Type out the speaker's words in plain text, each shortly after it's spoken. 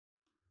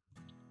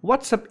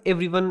What's up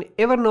everyone,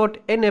 Evernote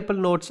and Apple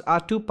Notes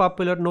are two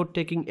popular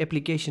note-taking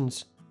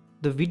applications.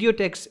 The video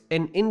takes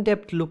an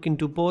in-depth look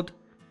into both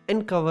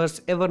and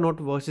covers Evernote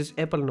versus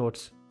Apple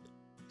Notes.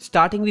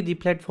 Starting with the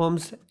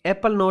platforms,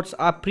 Apple Notes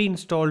are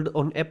pre-installed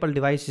on Apple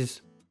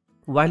devices,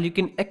 while you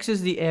can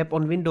access the app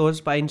on Windows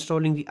by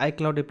installing the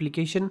iCloud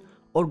application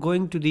or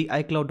going to the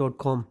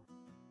iCloud.com.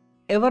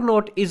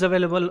 Evernote is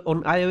available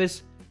on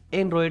iOS,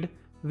 Android,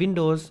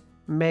 Windows,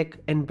 Mac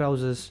and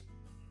browsers.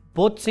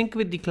 Both sync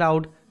with the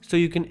cloud so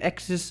you can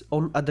access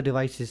on other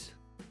devices.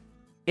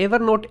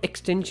 Evernote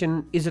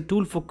extension is a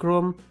tool for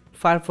Chrome,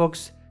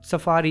 Firefox,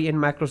 Safari and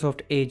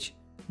Microsoft Edge.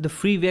 The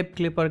free web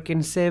clipper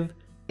can save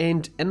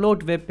and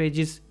annotate web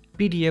pages,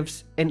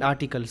 PDFs and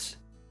articles.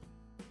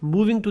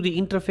 Moving to the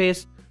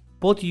interface,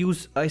 both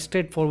use a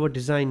straightforward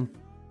design.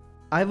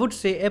 I would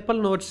say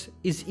Apple Notes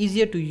is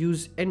easier to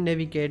use and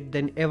navigate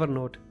than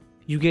Evernote.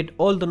 You get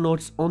all the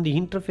notes on the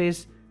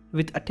interface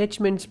with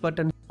attachments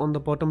button on the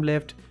bottom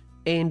left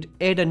and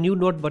add a new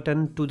note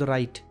button to the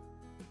right.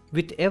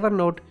 With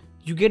Evernote,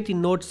 you get the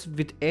notes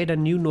with add a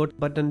new note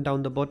button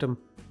down the bottom.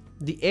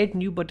 The add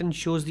new button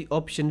shows the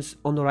options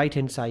on the right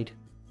hand side.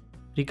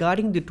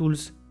 Regarding the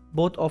tools,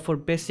 both offer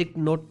basic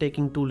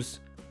note-taking tools.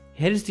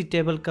 Here is the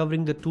table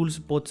covering the tools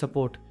both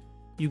support.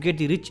 You get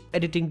the rich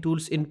editing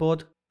tools in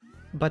both,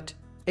 but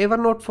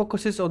Evernote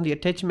focuses on the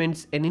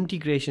attachments and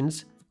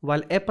integrations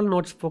while Apple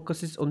Notes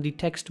focuses on the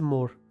text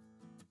more.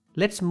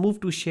 Let's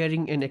move to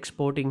sharing and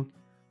exporting.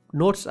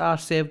 Notes are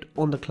saved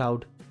on the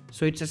cloud,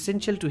 so it's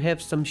essential to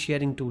have some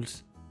sharing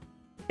tools.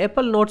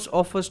 Apple Notes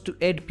offers to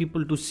add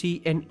people to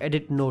see and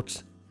edit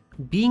notes.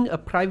 Being a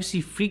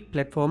privacy freak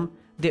platform,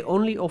 they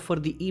only offer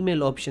the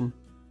email option.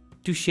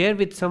 To share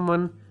with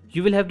someone,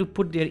 you will have to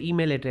put their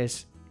email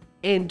address.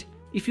 And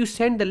if you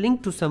send the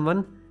link to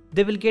someone,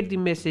 they will get the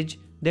message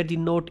that the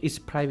note is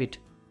private.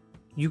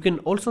 You can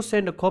also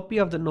send a copy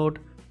of the note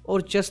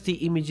or just the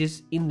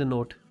images in the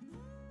note.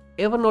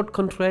 Evernote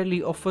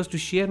contrarily offers to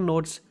share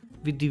notes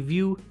with the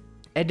view,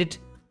 edit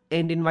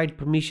and invite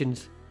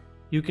permissions.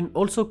 You can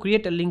also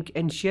create a link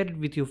and share it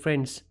with your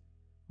friends.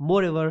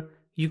 Moreover,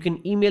 you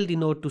can email the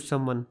note to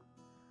someone.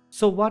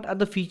 So what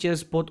other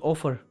features both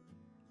offer?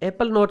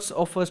 Apple Notes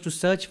offers to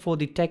search for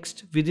the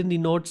text within the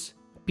notes,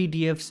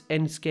 PDFs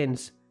and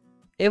scans.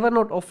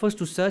 Evernote offers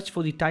to search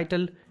for the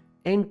title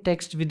and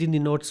text within the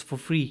notes for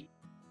free.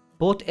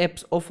 Both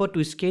apps offer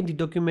to scan the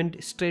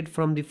document straight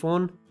from the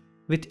phone.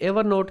 With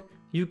Evernote,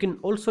 you can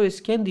also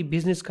scan the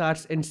business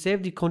cards and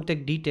save the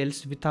contact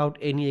details without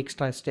any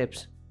extra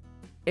steps.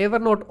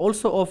 Evernote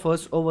also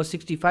offers over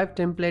 65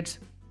 templates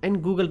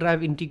and Google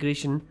Drive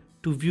integration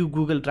to view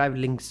Google Drive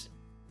links.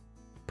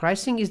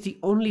 Pricing is the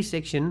only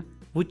section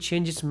which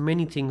changes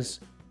many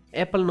things.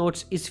 Apple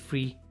Notes is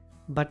free,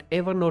 but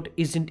Evernote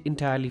isn't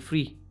entirely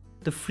free.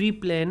 The free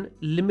plan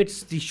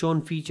limits the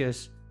shown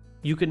features.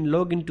 You can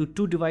log into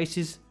 2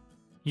 devices.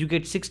 You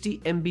get 60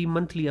 MB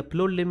monthly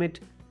upload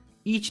limit.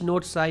 Each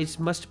note size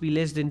must be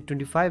less than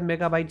 25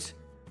 megabytes.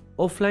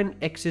 Offline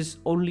access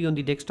only on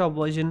the desktop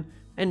version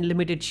and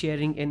limited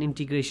sharing and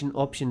integration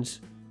options.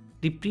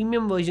 The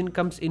premium version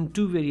comes in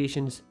 2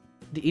 variations.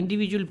 The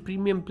individual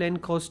premium plan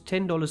costs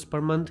 $10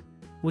 per month,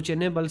 which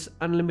enables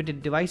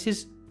unlimited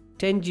devices,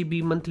 10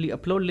 GB monthly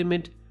upload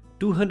limit,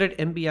 200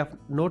 MB of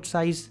note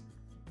size,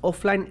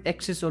 offline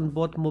access on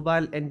both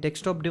mobile and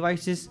desktop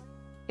devices,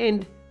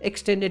 and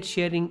extended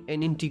sharing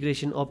and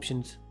integration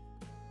options.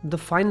 The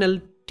final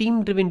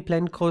team-driven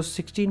plan costs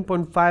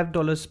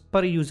 $16.5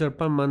 per user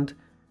per month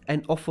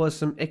and offers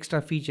some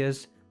extra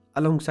features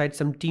alongside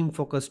some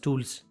team-focused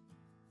tools.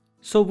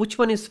 So which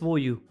one is for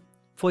you?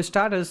 For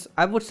starters,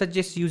 I would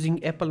suggest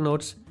using Apple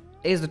Notes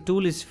as the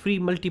tool is free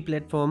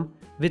multi-platform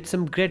with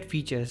some great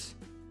features.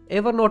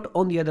 Evernote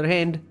on the other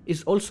hand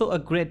is also a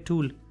great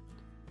tool,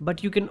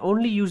 but you can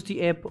only use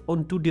the app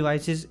on 2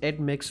 devices at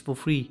max for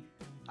free.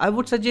 I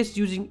would suggest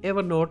using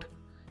Evernote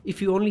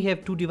if you only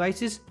have 2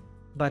 devices,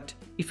 but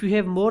if you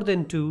have more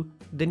than 2,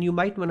 then you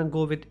might wanna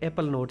go with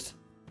Apple Notes.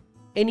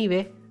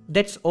 Anyway,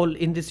 that's all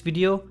in this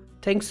video.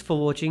 Thanks for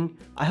watching.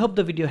 I hope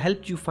the video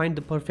helped you find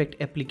the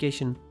perfect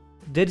application.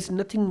 There is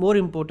nothing more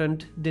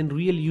important than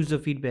real user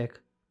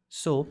feedback.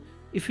 So,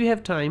 if you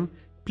have time,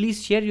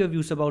 please share your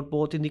views about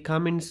both in the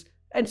comments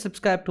and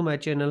subscribe to my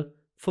channel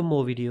for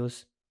more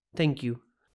videos. Thank you.